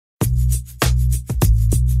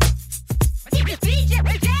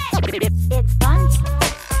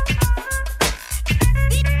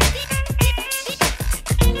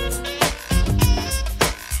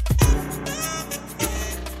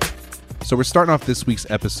So we're starting off this week's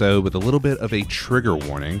episode with a little bit of a trigger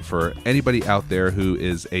warning for anybody out there who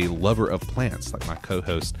is a lover of plants, like my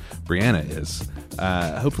co-host Brianna is.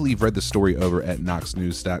 Hopefully you've read the story over at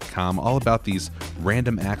knoxnews.com all about these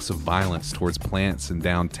random acts of violence towards plants in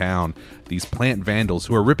downtown. These plant vandals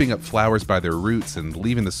who are ripping up flowers by their roots and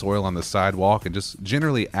leaving the soil on the sidewalk and just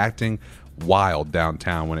generally acting wild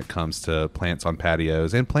downtown when it comes to plants on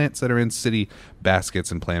patios and plants that are in city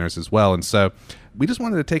baskets and planters as well. And so we just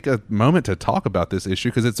wanted to take a moment to talk about this issue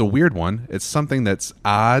because it's a weird one. It's something that's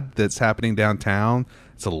odd that's happening downtown.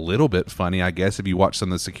 It's a little bit funny, I guess, if you watch some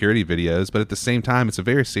of the security videos, but at the same time, it's a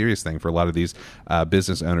very serious thing for a lot of these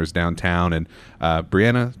business owners downtown. And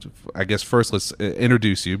Brianna, I guess first let's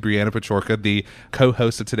introduce you. Brianna Pachorka, the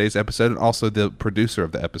co-host of today's episode and also the producer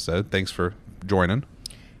of the episode. Thanks for joining.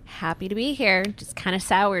 Happy to be here. Just kind of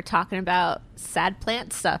sad we're talking about sad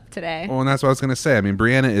plant stuff today. Well, and that's what I was going to say. I mean,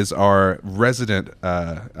 Brianna is our resident,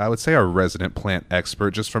 I would say our resident plant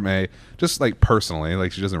expert, just like personally,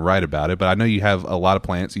 like she doesn't write about it, but I know you have a lot of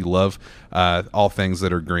plants. You love all things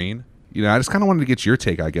that are green. You know, I just kind of wanted to get your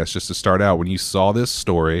take, I guess, just to start out. When you saw this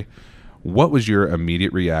story, what was your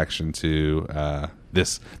immediate reaction to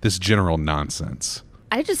this general nonsense?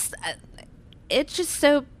 It's just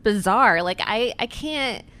so bizarre. Like, I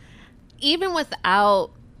can't, even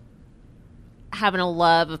without having a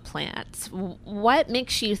love of plants, what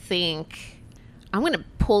makes you think I'm going to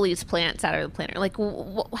pull these plants out of the planter? Like,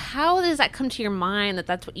 how does that come to your mind that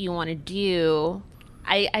that's what you want to do?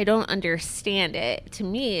 I don't understand it. To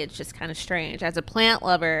me, it's just kind of strange. As a plant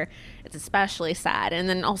lover, it's especially sad. And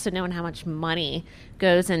then also knowing how much money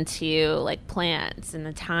goes into like plants and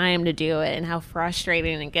the time to do it and how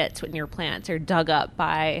frustrating it gets when your plants are dug up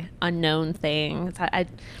by unknown things.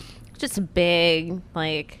 Just a big,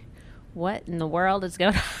 like, what in the world is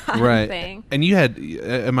going on thing. And you had,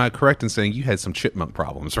 am I correct in saying you had some chipmunk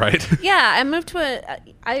problems, right? Yeah, I moved to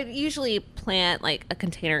I usually plant like a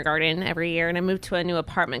container garden every year, and I moved to a new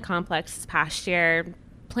apartment complex this past year.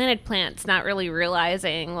 Planted plants, not really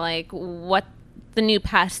realizing like what the new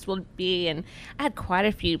pest will be, and I had quite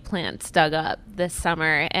a few plants dug up this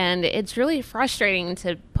summer, and it's really frustrating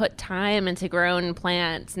to put time into growing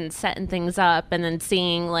plants and setting things up and then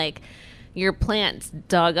seeing like your plants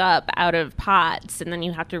dug up out of pots, and then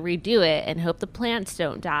you have to redo it and hope the plants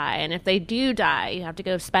don't die. And if they do die, you have to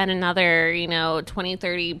go spend another,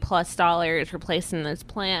 $20-$30+ replacing those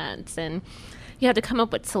plants, and you have to come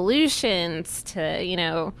up with solutions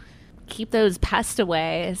to, keep those pests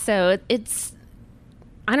away. So it's,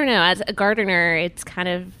 I don't know, as a gardener, it's kind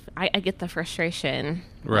of, I get the frustration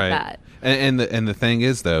right. with that. And the thing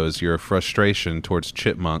is, though, is your frustration towards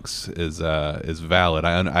chipmunks is valid.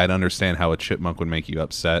 I'd understand how a chipmunk would make you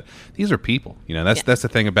upset. These are people, that's the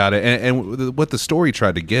thing about it. And what the story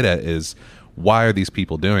tried to get at is, why are these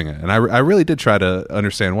people doing it? And I really did try to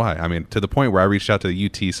understand why. I mean, to the point where I reached out to the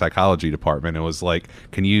UT psychology department and was like,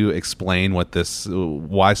 can you explain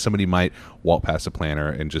why somebody might walk past a planter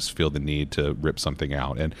and just feel the need to rip something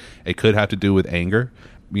out? And it could have to do with anger,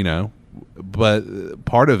 but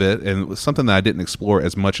part of it, and something that I didn't explore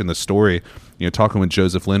as much in the story, talking with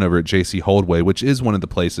Joseph Lynn over at J.C. Holdway, which is one of the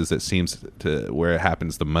places that seems to where it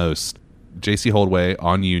happens the most. J.C. Holdway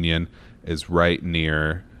on Union is right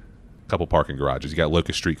near couple parking garages. You got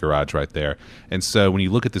Locust Street Garage right there. And so when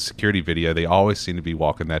you look at the security video, they always seem to be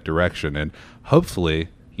walking that direction. And hopefully,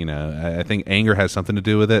 I think anger has something to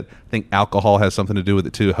do with it. I think alcohol has something to do with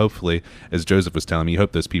it too. Hopefully, as Joseph was telling me, you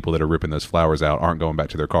hope those people that are ripping those flowers out aren't going back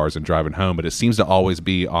to their cars and driving home. But it seems to always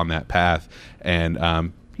be on that path. And,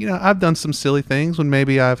 I've done some silly things when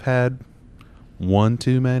maybe I've had one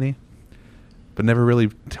too many, but never really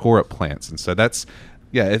tore up plants. And so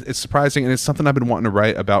it's surprising, and it's something I've been wanting to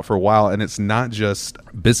write about for a while, and it's not just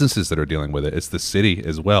businesses that are dealing with it, it's the city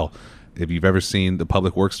as well. If you've ever seen the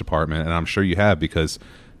Public Works Department, and I'm sure you have, because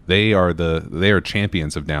they are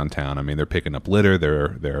champions of downtown. I mean, they're picking up litter,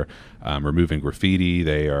 they're removing graffiti,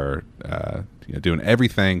 they are doing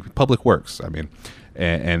everything. Public Works, I mean,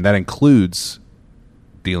 and that includes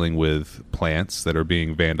dealing with plants that are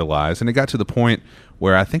being vandalized. And it got to the point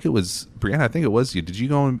where I think it was, Brianna, I think it was you. Did you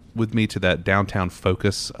go with me to that downtown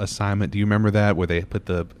focus assignment? Do you remember that, where they put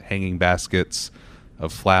the hanging baskets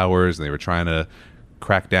of flowers and they were trying to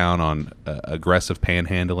crack down on aggressive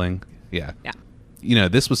panhandling? Yeah.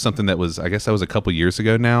 This was something that was, I guess that was a couple years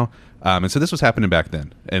ago now. And so this was happening back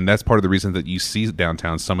then. And that's part of the reason that you see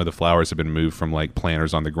downtown, some of the flowers have been moved from like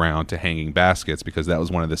planters on the ground to hanging baskets, because that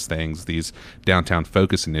was one of these things, these downtown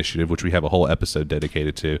focus initiative, which we have a whole episode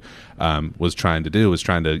dedicated to, was trying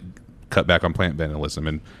to cut back on plant vandalism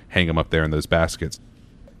and hang them up there in those baskets.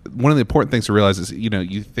 one of the important things to realize is,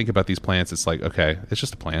 you think about these plants, it's like, okay, it's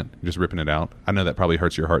just a plant. You're just ripping it out. I know that probably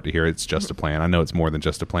hurts your heart to hear it's just a plant. I know it's more than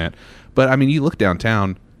just a plant. But, I mean, you look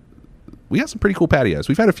downtown, we got some pretty cool patios.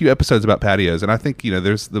 We've had a few episodes about patios, and I think,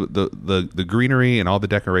 there's the greenery and all the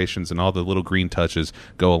decorations and all the little green touches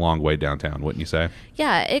go a long way downtown, wouldn't you say?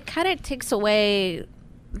 Yeah, it kind of takes away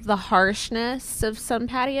the harshness of some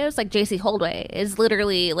patios. Like J.C. Holdway is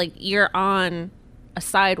literally, like, you're on a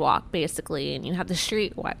sidewalk basically and you have the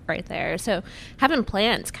street right there, so having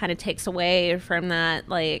plants kind of takes away from that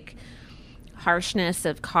like harshness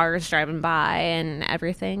of cars driving by and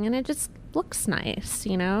everything, and it just looks nice,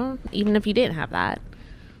 even if you didn't have that.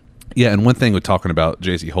 Yeah, and one thing with talking about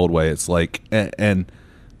J.C. Holdway, it's like, and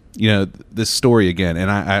this story again, and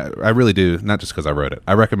I really do, not just because I wrote it,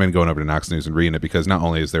 I recommend going over to Knox News and reading it, because not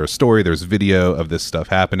only is there a story, there's video of this stuff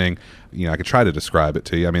happening. I could try to describe it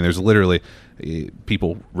to you. I mean, there's literally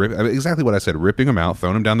people exactly what I said, ripping them out,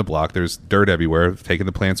 throwing them down the block. There's dirt everywhere, taking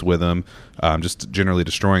the plants with them, just generally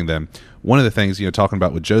destroying them. One of the things, talking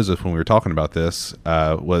about with Joseph when we were talking about this,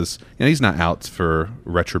 was, he's not out for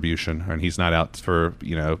retribution, and he's not out for,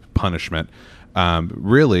 punishment.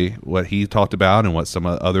 Really what he talked about, and what some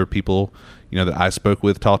other people, that I spoke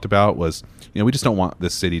with talked about, was, we just don't want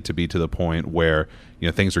this city to be to the point where,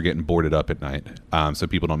 things are getting boarded up at night, so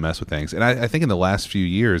people don't mess with things. And I think in the last few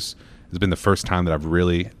years has been the first time that I've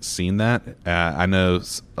really seen that. I know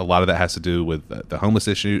a lot of that has to do with the homeless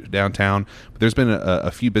issue downtown, but there's been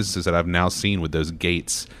a few businesses that I've now seen with those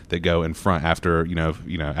gates that go in front after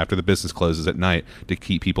after the business closes at night, to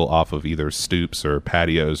keep people off of either stoops or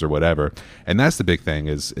patios or whatever. And that's the big thing,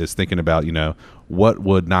 is thinking about, what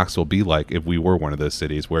would Knoxville be like if we were one of those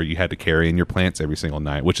cities where you had to carry in your plants every single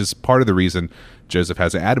night, which is part of the reason Joseph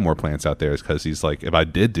hasn't added more plants out there, is because he's like, if I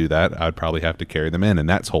did do that, I'd probably have to carry them in, and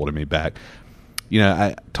that's holding me back.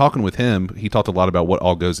 Talking with him, he talked a lot about what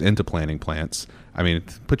all goes into planting plants. I mean,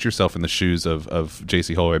 put yourself in the shoes of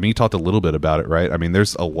J.C. Holdway. I mean, he talked a little bit about it, right? I mean,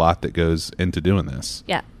 there's a lot that goes into doing this.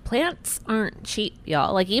 Yeah. Plants aren't cheap,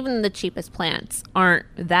 y'all. Like, even the cheapest plants aren't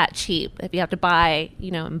that cheap if you have to buy,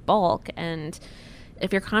 in bulk. And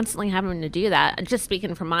if you're constantly having to do that, just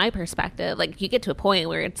speaking from my perspective, like, you get to a point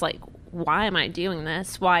where it's like, why am I doing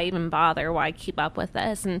this? Why even bother? Why keep up with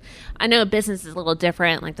this? And I know business is a little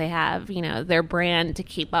different. Like, they have, their brand to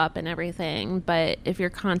keep up and everything. But if you're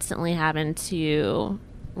constantly having to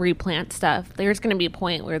replant stuff, there's going to be a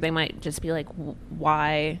point where they might just be like,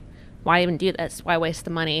 why even do this? Why waste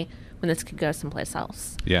the money when this could go someplace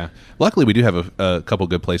else? Yeah. Luckily, we do have a couple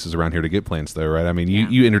good places around here to get plants, though, right? I mean,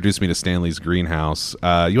 you introduced me to Stanley's greenhouse. You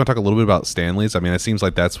want to talk a little bit about Stanley's? I mean, it seems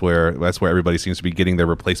like that's where everybody seems to be getting their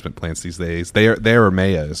replacement plants these days. They are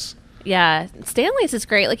Mayo's. Yeah, Stanley's is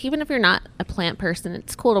great. Like, even if you're not a plant person,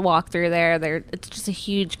 it's cool to walk through there. It's just a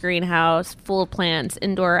huge greenhouse full of plants,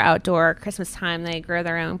 indoor, outdoor. Christmas time, they grow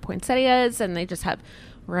their own poinsettias, and they just have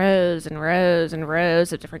rows and rows and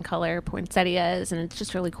rows of different color poinsettias, and it's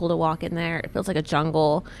just really cool to walk in there. It feels like a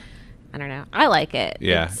jungle. I don't know. I like it.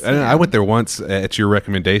 Yeah. I went there once at your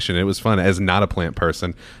recommendation. It was fun as not a plant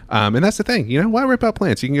person. And that's the thing. Why rip out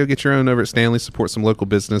plants? You can go get your own over at Stanley, support some local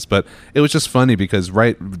business. But it was just funny because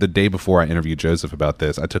right the day before I interviewed Joseph about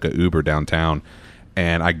this, I took an Uber downtown,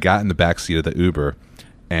 and I got in the back seat of the Uber,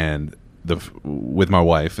 and with my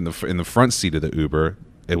wife in the front seat of the Uber,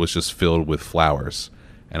 it was just filled with flowers.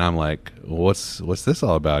 And I'm like, what's this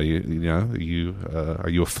all about? Are you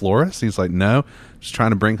a florist? He's like, no, just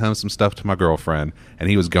trying to bring home some stuff to my girlfriend. And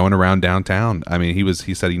he was going around downtown. I mean,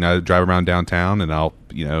 he said, drive around downtown, and I'll,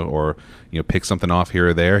 pick something off here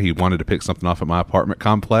or there. He wanted to pick something off at my apartment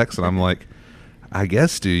complex. And I'm like, I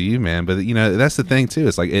guess do you, man? But that's the thing too.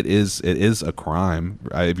 It's like, it is a crime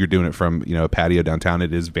if you're doing it from, a patio downtown.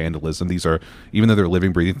 It is vandalism. These are, even though they're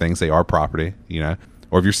living, breathing things, they are property,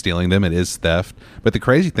 or if you're stealing them, it is theft. But the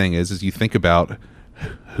crazy thing is you think about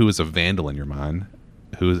who is a vandal in your mind,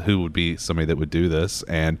 who would be somebody that would do this,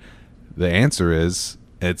 and the answer is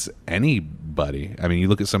it's anybody. I mean, you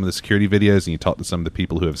look at some of the security videos and you talk to some of the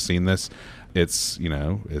people who have seen this. It's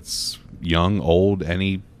it's young, old,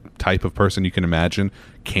 any type of person you can imagine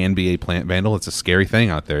can be a plant vandal. It's a scary thing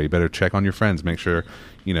out there. You better check on your friends, make sure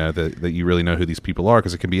that you really know who these people are,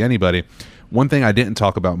 because it can be anybody. One thing I didn't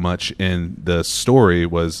talk about much in the story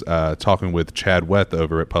was talking with Chad Weth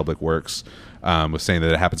over at Public Works, was saying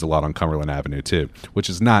that it happens a lot on Cumberland Avenue too, which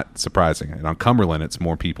is not surprising. And on Cumberland, it's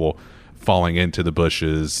more people falling into the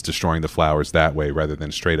bushes, destroying the flowers that way rather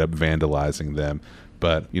than straight up vandalizing them.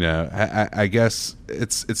 But I guess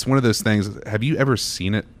it's one of those things. Have you ever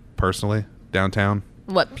seen it personally downtown?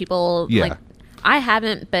 What people yeah. like? I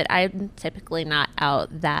haven't, but I'm typically not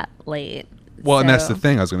out that late. Well, and that's the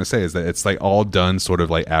thing I was going to say, is that it's like all done sort of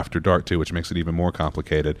like after dark too, which makes it even more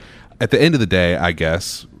complicated. At the end of the day, I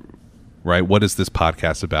guess, right? What is this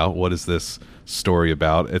podcast about? What is this story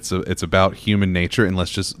about? It's about human nature, and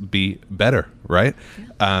let's just be better, right?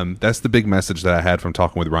 Yeah. That's the big message that I had from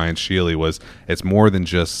talking with Ryan Sheely, was it's more than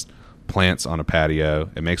just plants on a patio.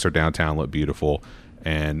 It makes our downtown look beautiful.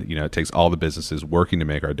 And, you know, it takes all the businesses working to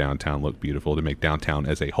make our downtown look beautiful, to make downtown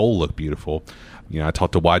as a whole look beautiful. You know, I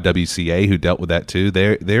talked to YWCA, who dealt with that too.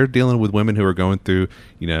 They're dealing with women who are going through,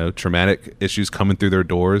 you know, traumatic issues coming through their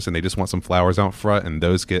doors, and they just want some flowers out front, and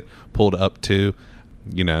those get pulled up too.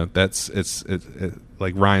 You know, it's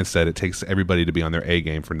like Ryan said, it takes everybody to be on their A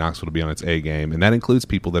game for Knoxville to be on its A game. And that includes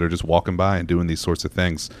people that are just walking by and doing these sorts of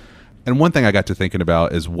things. And one thing I got to thinking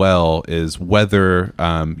about as well is whether,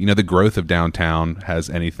 you know, the growth of downtown has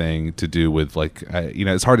anything to do with, like, you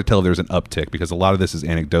know, it's hard to tell if there's an uptick, because a lot of this is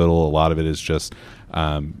anecdotal. A lot of it is just,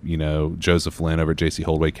 you know, Joseph Lynn over at J.C.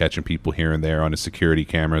 Holdway catching people here and there on his security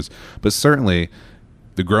cameras. But certainly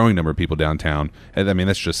the growing number of people downtown, and I mean,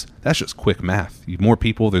 that's just quick math. More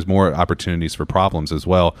people, there's more opportunities for problems as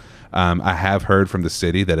well. I have heard from the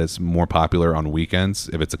city that it's more popular on weekends.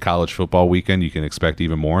 If it's a college football weekend, you can expect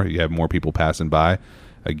even more. You have more people passing by.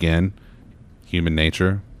 Again, human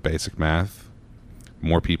nature, basic math.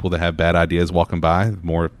 More people that have bad ideas walking by,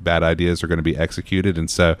 more bad ideas are going to be executed. And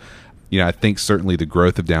so, you know, I think certainly the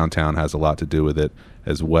growth of downtown has a lot to do with it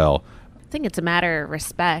as well. I think it's a matter of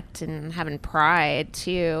respect and having pride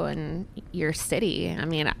too in your city. I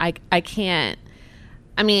mean,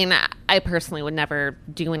 I personally would never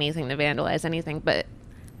do anything to vandalize anything, but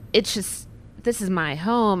it's just, this is my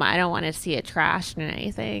home. I don't want to see it trashed and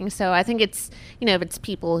anything. So I think it's, you know, if it's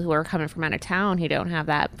people who are coming from out of town who don't have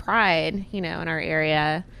that pride, you know, in our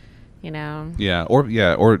area, you know. Yeah,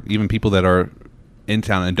 or even people that are in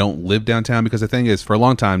town and don't live downtown, because the thing is, for a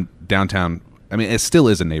long time, downtown, I mean, it still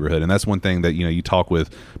is a neighborhood, and that's one thing that, you know, you talk with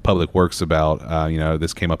Public Works about. You know,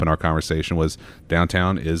 this came up in our conversation, was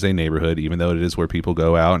downtown is a neighborhood, even though it is where people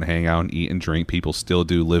go out and hang out and eat and drink. People still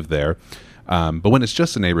do live there. But when it's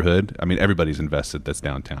just a neighborhood, I mean, everybody's invested that's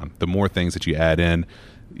downtown. The more things that you add in,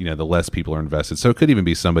 you know, the less people are invested. So it could even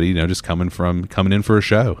be somebody, you know, just coming in for a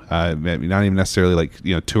show. Not even necessarily like,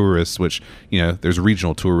 you know, tourists, which, you know, there's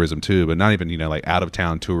regional tourism too, but not even, you know, like out of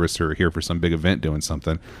town tourists who are here for some big event doing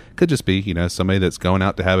something. Could just be, you know, somebody that's going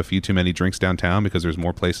out to have a few too many drinks downtown, because there's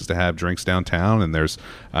more places to have drinks downtown, and there's,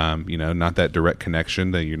 you know, not that direct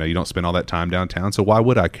connection that, you know, you don't spend all that time downtown. So why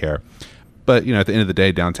would I care? But, you know, at the end of the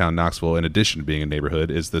day, downtown Knoxville, in addition to being a neighborhood,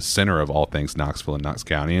 is the center of all things Knoxville and Knox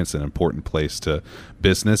County. It's an important place to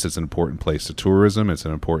business. It's an important place to tourism. It's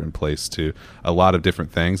an important place to a lot of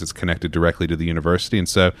different things. It's connected directly to the university. And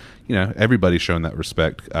so, you know, everybody's shown that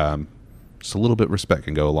respect. Just a little bit of respect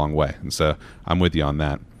can go a long way. And so I'm with you on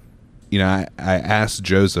that. You know, I asked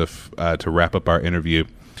Joseph to wrap up our interview,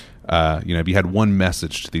 you know, if you had one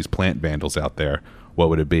message to these plant vandals out there, what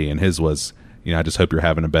would it be? And his was, you know, I just hope you're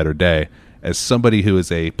having a better day. As somebody who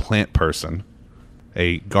is a plant person,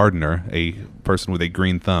 a gardener, a person with a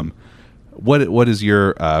green thumb, what is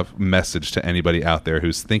your message to anybody out there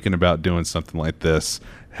who's thinking about doing something like this,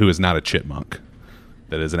 who is not a chipmunk,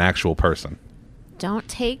 that is an actual person? Don't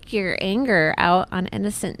take your anger out on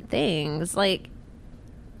innocent things. Like,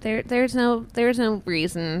 there's no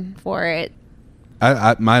reason for it.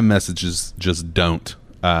 My message is just don't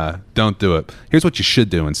do it. Here's what you should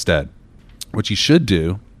do instead. What you should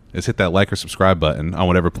do is hit that like or subscribe button on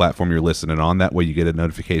whatever platform you're listening on. That way you get a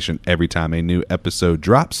notification every time a new episode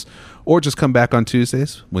drops, or just come back on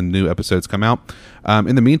Tuesdays when new episodes come out.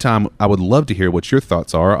 In the meantime, I would love to hear what your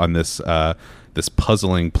thoughts are on this this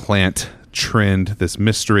puzzling plant trend, this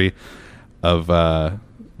mystery of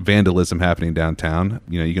vandalism happening downtown.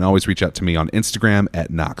 You know, you can always reach out to me on Instagram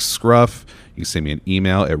at KnoxScruff. You can send me an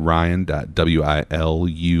email at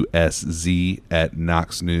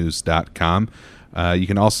ryan.wilsz@knoxnews.com. You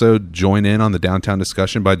can also join in on the downtown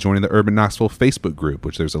discussion by joining the Urban Knoxville Facebook group,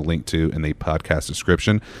 which there's a link to in the podcast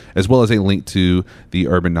description, as well as a link to the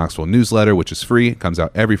Urban Knoxville newsletter, which is free. It comes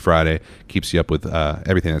out every Friday, keeps you up with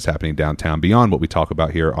everything that's happening downtown beyond what we talk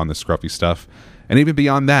about here on the Scruffy Stuff. And even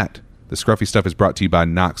beyond that, the Scruffy Stuff is brought to you by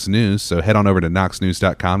Knox News, so head on over to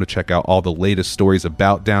knoxnews.com to check out all the latest stories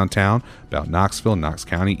about downtown, about Knoxville, Knox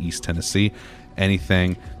County, East Tennessee,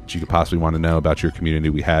 anything that you could possibly want to know about your community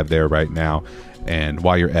we have there right now. And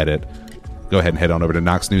while you're at it, go ahead and head on over to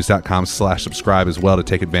knoxnews.com/subscribe as well to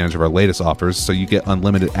take advantage of our latest offers, so you get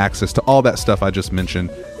unlimited access to all that stuff I just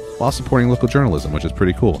mentioned while supporting local journalism, which is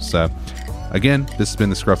pretty cool. So again, this has been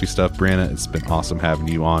the Scruffy Stuff. Brianna, it's been awesome having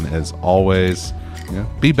you on as always. You know,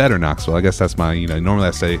 be better, Knoxville. I guess that's my, you know, normally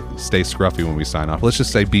I say stay scruffy when we sign off. Let's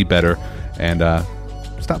just say be better, And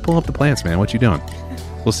stop pulling up the plants, man. What you doing?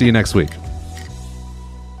 We'll see you next week.